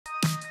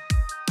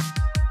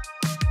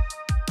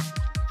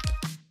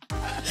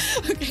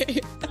Okay.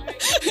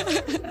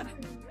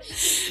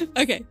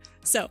 Okay,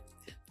 so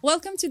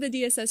welcome to the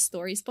DSS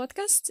Stories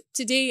Podcast.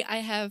 Today I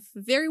have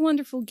a very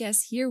wonderful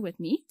guest here with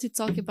me to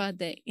talk about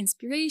the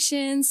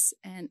inspirations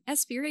and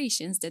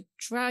aspirations that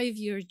drive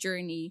your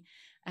journey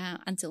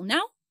until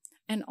now.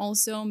 And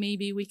also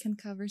maybe we can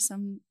cover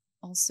some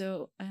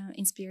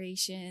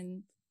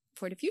inspiration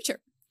for the future.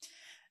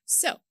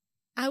 So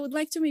I would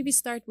like to maybe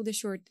start with a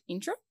short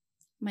intro.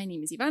 My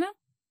name is Ivánna.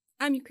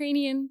 I'm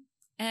Ukrainian,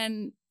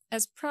 and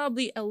as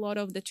probably a lot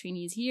of the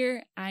trainees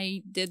here,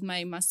 I did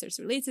my master's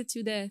related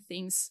to the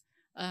things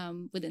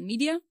within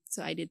media.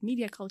 So I did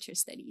media culture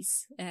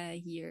studies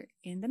here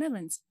in the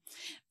Netherlands.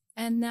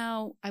 And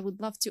now I would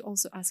love to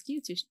also ask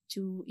you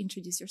to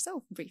introduce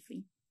yourself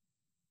briefly.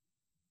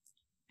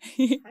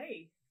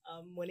 Hi,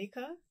 I'm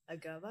Monica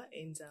Agava,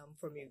 and I'm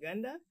from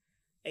Uganda.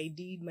 I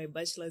did my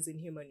bachelor's in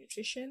human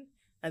nutrition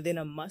and then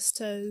a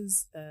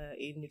master's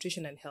in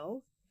nutrition and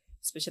health,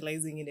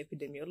 specializing in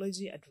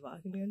epidemiology at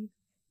Wageningen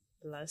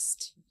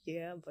last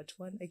year. But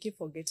I keep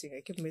forgetting.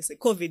 I keep messing.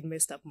 COVID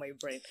messed up my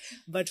brain.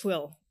 But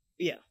well,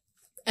 yeah.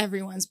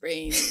 Everyone's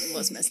brain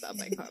was messed up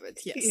by COVID,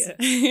 yes.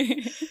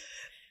 Yeah.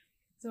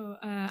 So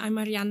I'm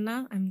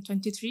Marianna. I'm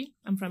 23.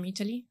 I'm from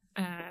Italy.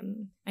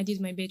 I did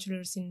my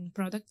bachelor's in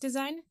product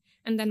design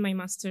and then my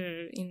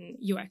master in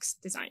UX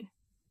design.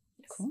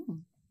 Yes. Cool.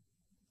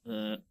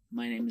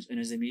 My name is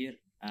Unazamir.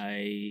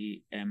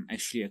 I am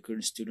actually a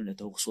current student at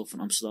the Hogeschool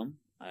van Amsterdam.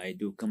 I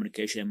do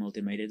communication and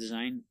multimedia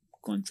design.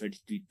 Contrary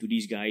to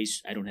these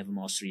guys, I don't have a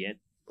master yet,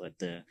 but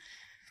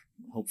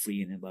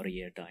hopefully in about a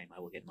year time, I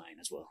will get mine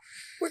as well.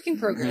 Work in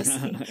progress.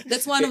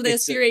 That's one of the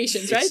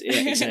aspirations, right?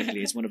 Yeah,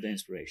 exactly. It's one of the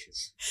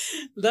inspirations.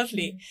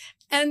 Lovely.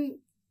 And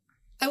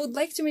I would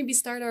like to maybe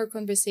start our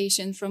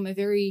conversation from a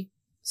very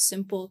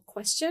simple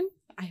question.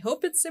 I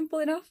hope it's simple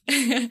enough.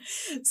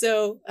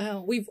 So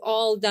we've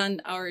all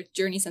done our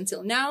journeys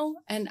until now,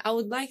 and I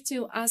would like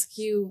to ask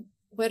you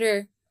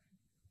whether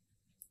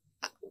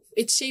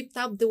it shaped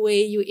up the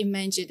way you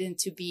imagined it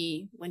to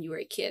be when you were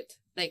a kid.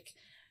 Like,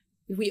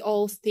 we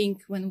all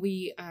think when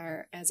we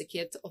are as a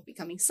kid of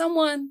becoming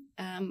someone,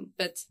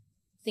 but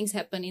things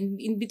happen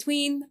in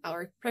between,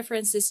 our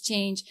preferences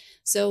change.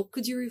 So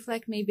could you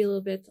reflect maybe a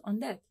little bit on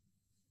that?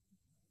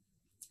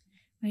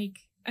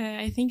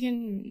 I think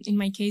in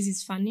my case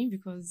it's funny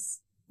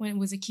because when I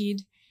was a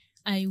kid,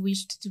 I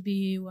wished to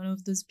be one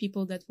of those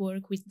people that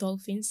work with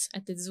dolphins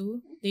at the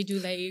zoo. They do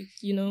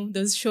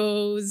those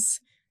shows.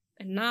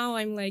 And now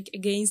I'm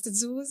against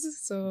zoos.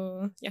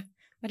 So yeah,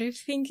 but I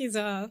think it's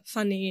a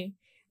funny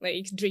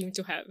dream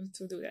to have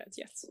to do that.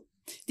 Yes.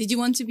 Did you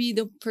want to be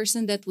the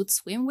person that would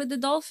swim with the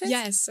dolphins?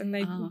 Yes. And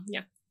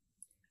yeah.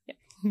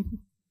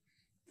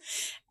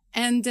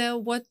 And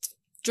what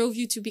drove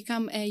you to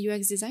become a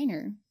UX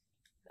designer?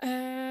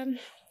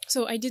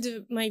 So I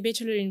did my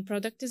bachelor in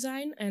product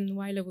design. And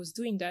while I was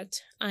doing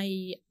that,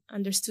 I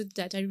understood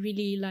that I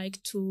really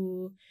like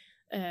to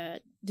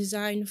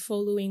design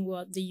following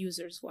what the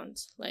users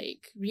want,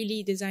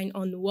 really design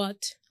on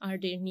what are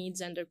their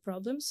needs and their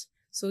problems.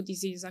 So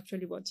this is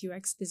actually what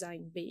UX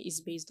design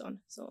is based on.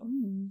 So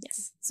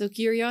yes. So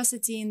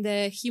curiosity in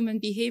the human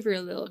behavior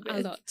a little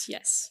bit. A lot,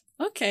 yes.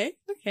 Okay.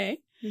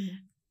 Mm-hmm.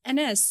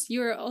 Ines,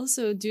 you're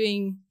also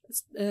doing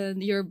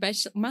your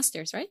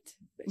master's, right?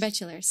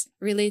 Bachelor's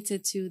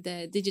related to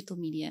the digital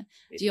media.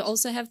 Do you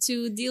also have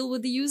to deal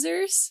with the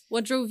users?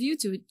 What drove you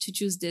to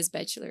choose this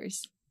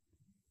bachelor's?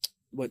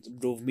 What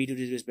drove me to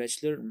do this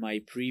bachelor?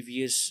 My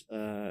previous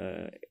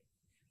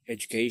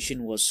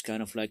education was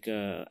kind of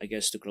I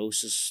guess the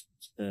closest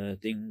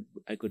thing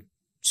I could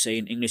say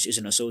in English is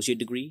an associate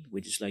degree,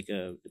 which is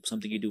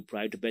something you do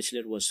prior to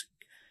bachelor, was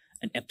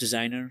an app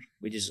designer,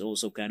 which is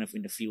also kind of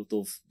in the field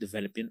of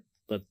development,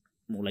 but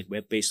more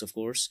web-based, of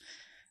course.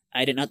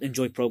 I did not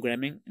enjoy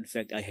programming. In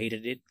fact, I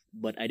hated it,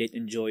 but I did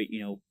enjoy,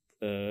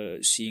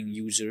 seeing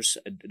users,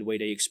 the way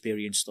they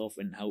experience stuff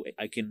and how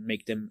I can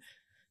make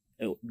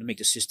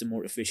the system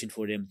more efficient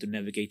for them to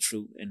navigate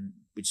through, and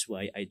which is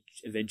why I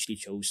eventually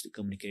chose the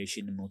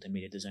communication and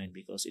multimedia design,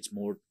 because it's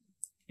more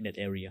in that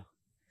area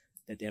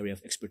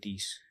of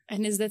expertise.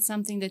 And is that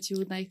something that you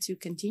would like to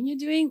continue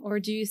doing, or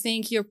do you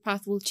think your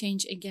path will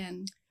change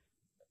again?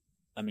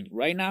 I mean,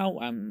 right now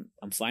I'm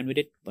fine with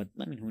it, but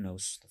I mean, who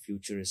knows? The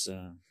future is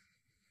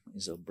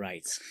so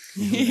bright.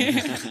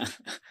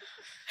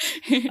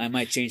 I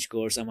might change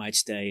course. I might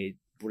stay.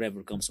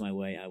 Whatever comes my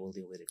way, I will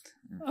deal with it.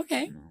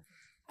 Okay.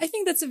 I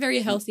think that's a very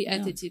healthy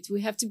attitude.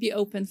 We have to be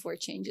open for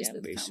changes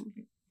that basically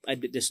come. I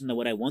didn't know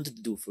what I wanted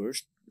to do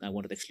first. I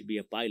wanted to actually be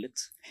a pilot.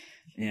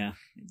 Yeah,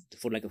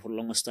 for the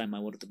longest time, I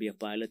wanted to be a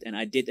pilot, and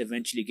I did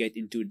eventually get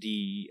into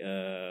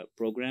the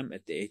program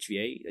at the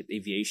HVA, at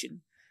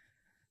aviation.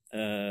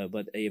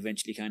 But I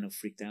eventually kind of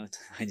freaked out.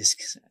 I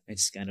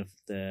just kind of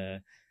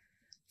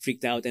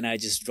freaked out, and I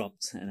just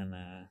dropped, and then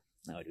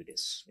now I do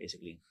this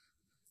basically.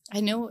 I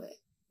know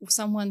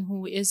someone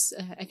who is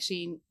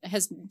actually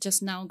has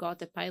just now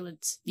got a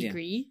pilot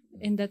degree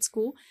in that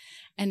school,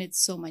 and it's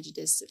so much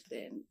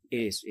discipline.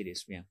 It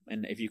is, yeah.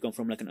 And if you come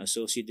from like an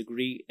associate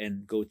degree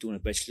and go to a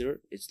bachelor,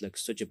 it's like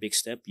such a big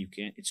step.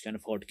 It's kind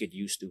of hard to get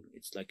used to.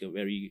 It's like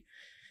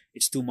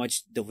it's too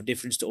much of a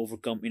difference to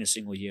overcome in a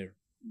single year,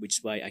 which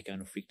is why I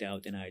kind of freaked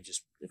out and I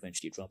just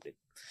eventually dropped it.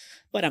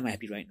 But I'm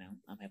happy right now.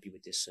 I'm happy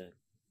with this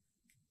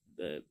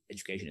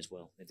education as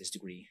well, with this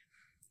degree.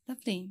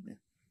 Lovely. Yeah.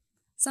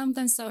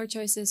 Sometimes our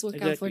choices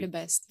work out for the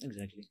best.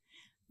 Exactly.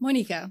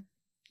 Monica,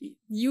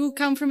 you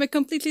come from a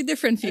completely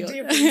different field. A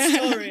different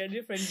story, a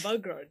different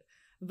background.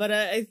 But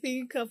I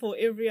think for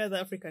every other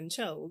African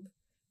child,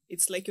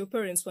 it's like your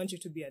parents want you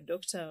to be a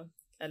doctor,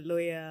 a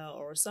lawyer,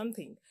 or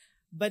something.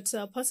 But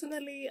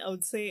personally, I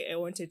would say I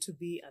wanted to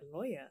be a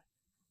lawyer.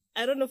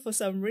 I don't know, for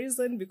some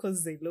reason,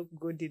 because they look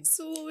good in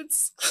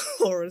suits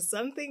or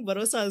something, but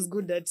also I was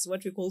good at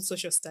what we call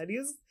social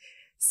studies.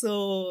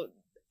 So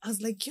I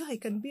was like, yeah, I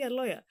can be a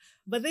lawyer.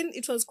 But then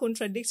it was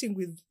contradicting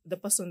with the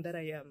person that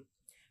I am.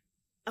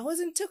 I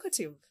wasn't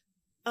talkative.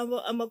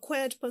 I'm a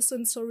quiet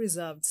person, so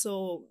reserved.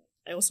 So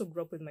I also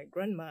grew up with my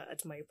grandma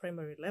at my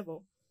primary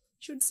level.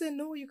 She would say,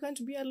 no, you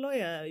can't be a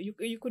lawyer.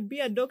 You could be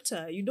a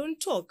doctor. You don't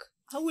talk.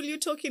 How will you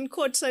talk in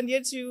court and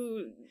yet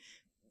you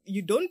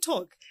don't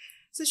talk?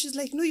 So she's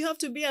like, no, you have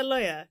to be a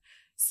lawyer.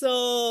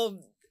 So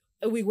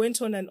we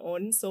went on and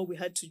on. So we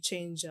had to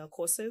change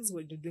courses.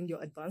 When you're doing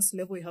your advanced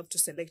level, you have to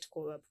select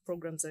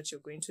programs that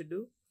you're going to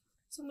do.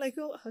 So I'm like,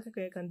 oh,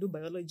 okay, I can do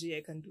biology,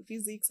 I can do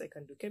physics, I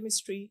can do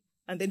chemistry,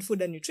 and then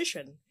food and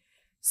nutrition.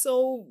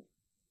 So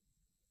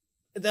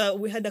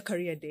we had a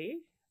career day,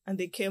 and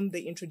they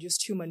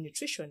introduced human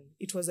nutrition.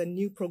 It was a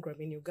new program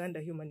in Uganda,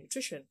 human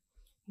nutrition.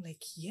 I'm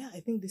like, yeah, I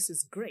think this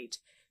is great.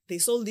 They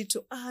sold it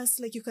to us,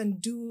 like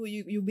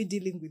you'll be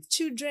dealing with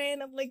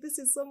children. I'm like, this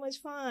is so much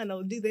fun.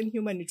 I'll do then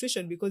human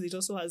nutrition because it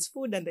also has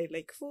food and I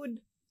like food.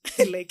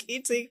 I like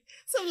eating.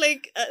 So I'm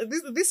like,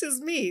 this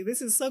is me.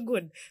 This is so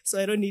good. So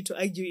I don't need to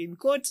argue in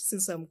court.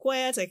 Since I'm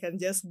quiet, I can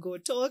just go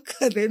talk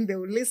and then they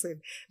will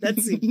listen.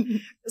 That's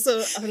it.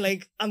 So I'm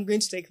like, I'm going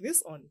to take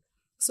this on.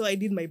 So I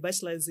did my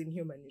bachelor's in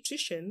human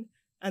nutrition,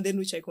 and then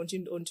which I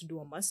continued on to do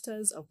a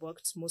master's. I've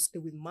worked mostly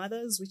with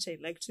mothers, which I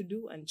like to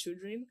do, and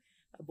children,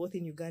 both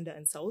in Uganda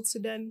and South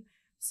Sudan.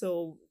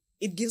 So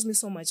it gives me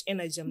so much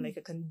energy. I'm like,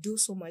 I can do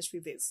so much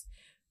with this.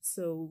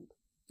 So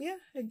yeah,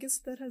 I guess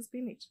that has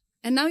been it.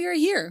 And now you're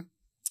here.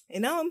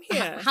 And now I'm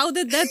here. How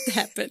did that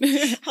happen?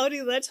 How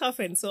did that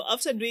happen? So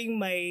after doing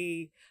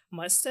my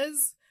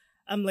master's,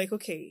 I'm like,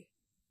 okay,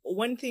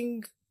 one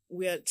thing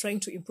we are trying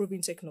to improve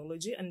in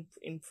technology and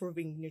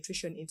improving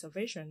nutrition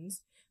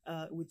interventions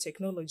with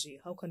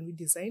technology. How can we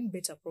design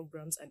better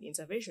programs and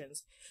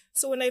interventions?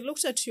 So when I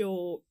looked at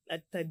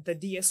the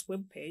DS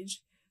webpage,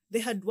 they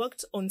had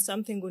worked on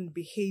something on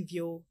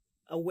behavioral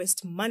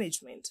waste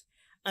management.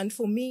 And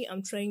for me,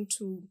 I'm trying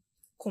to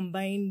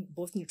combine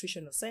both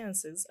nutritional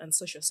sciences and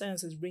social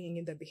sciences, bringing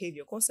in the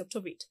behavior concept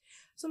of it.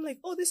 So I'm like,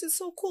 oh, this is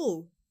so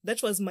cool.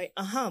 That was my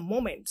aha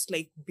moment,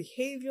 like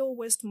behavioral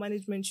waste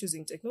management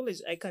using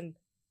technology. I can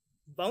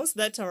bounce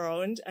that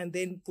around and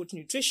then put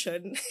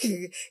nutrition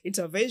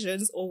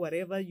interventions or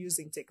whatever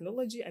using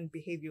technology and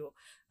behavioral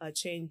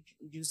change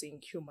using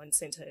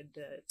human-centered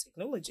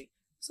technology.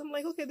 So I'm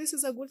like, okay, this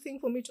is a good thing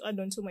for me to add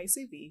onto my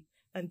CV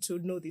and to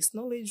know this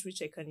knowledge,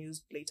 which I can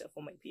use later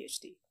for my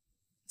PhD.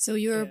 So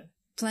you're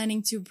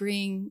planning to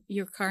bring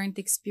your current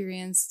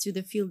experience to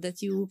the field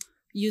that you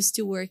used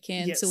to work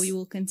in. Yes. So you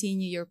will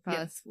continue your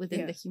path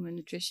within the human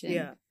nutrition.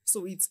 Yeah.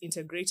 So it's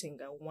integrating.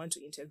 I want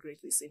to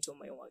integrate this into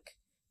my work.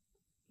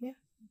 Yeah.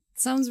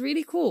 Sounds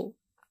really cool.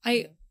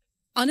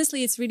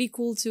 Honestly, it's really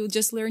cool to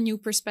just learn new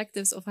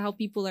perspectives of how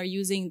people are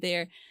using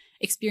their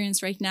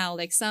experience right now.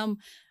 Like some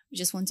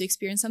just want to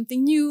experience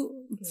something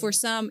new. Yeah. For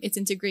some, it's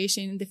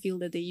integration in the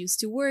field that they used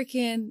to work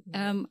in.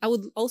 Yeah. I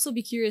would also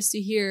be curious to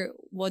hear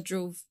what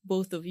drove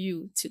both of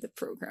you to the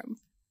program.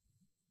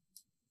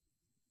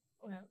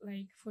 Well,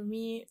 like for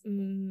me,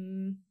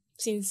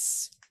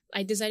 since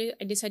I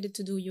decided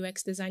to do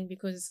UX design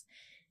because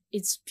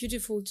it's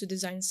beautiful to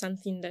design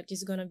something that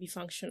is going to be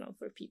functional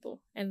for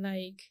people. And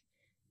like,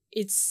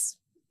 it's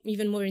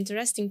even more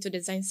interesting to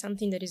design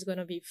something that is going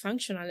to be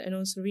functional and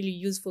also really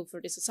useful for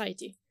the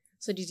society.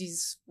 So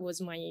this was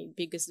my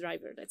biggest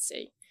driver, let's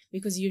say,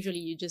 because usually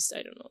you just,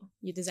 I don't know,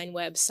 you design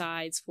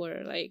websites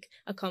for like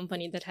a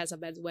company that has a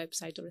bad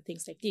website or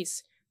things like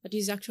this. But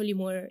it's actually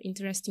more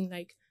interesting,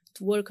 like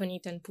to work on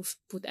it and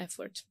put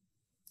effort.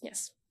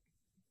 Yes,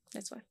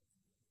 that's why.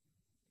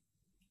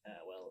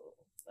 Well,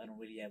 I don't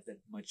really have that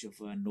much of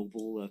a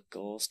noble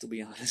cause, to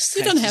be honest.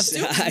 You don't have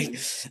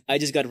to. I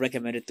just got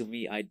recommended to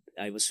me.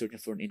 I was searching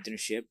for an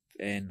internship,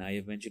 and I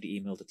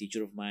eventually emailed a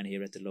teacher of mine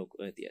here at the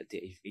local at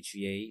the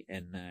HVA,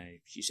 and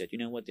she said, you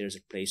know what, there's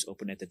a place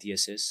open at the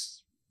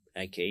DSS.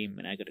 I came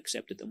and I got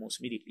accepted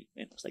almost immediately,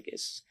 and I was like,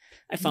 yes,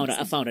 I found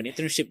an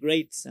internship,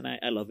 great, and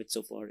I love it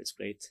so far. It's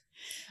great.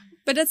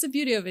 But that's the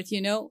beauty of it,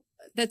 you know.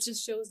 That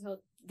just shows how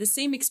the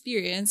same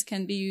experience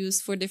can be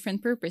used for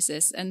different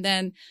purposes, and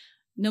then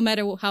no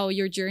matter how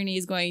your journey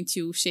is going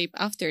to shape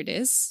after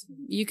this,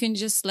 you can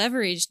just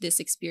leverage this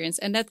experience.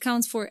 And that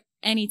counts for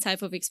any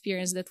type of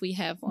experience that we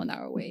have on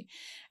our way.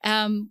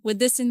 With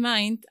this in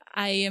mind,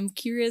 I am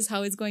curious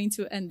how it's going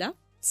to end up.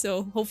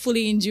 So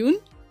hopefully in June,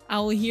 I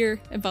will hear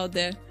about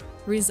the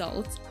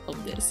result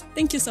of this.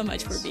 Thank you so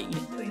much for being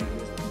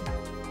here.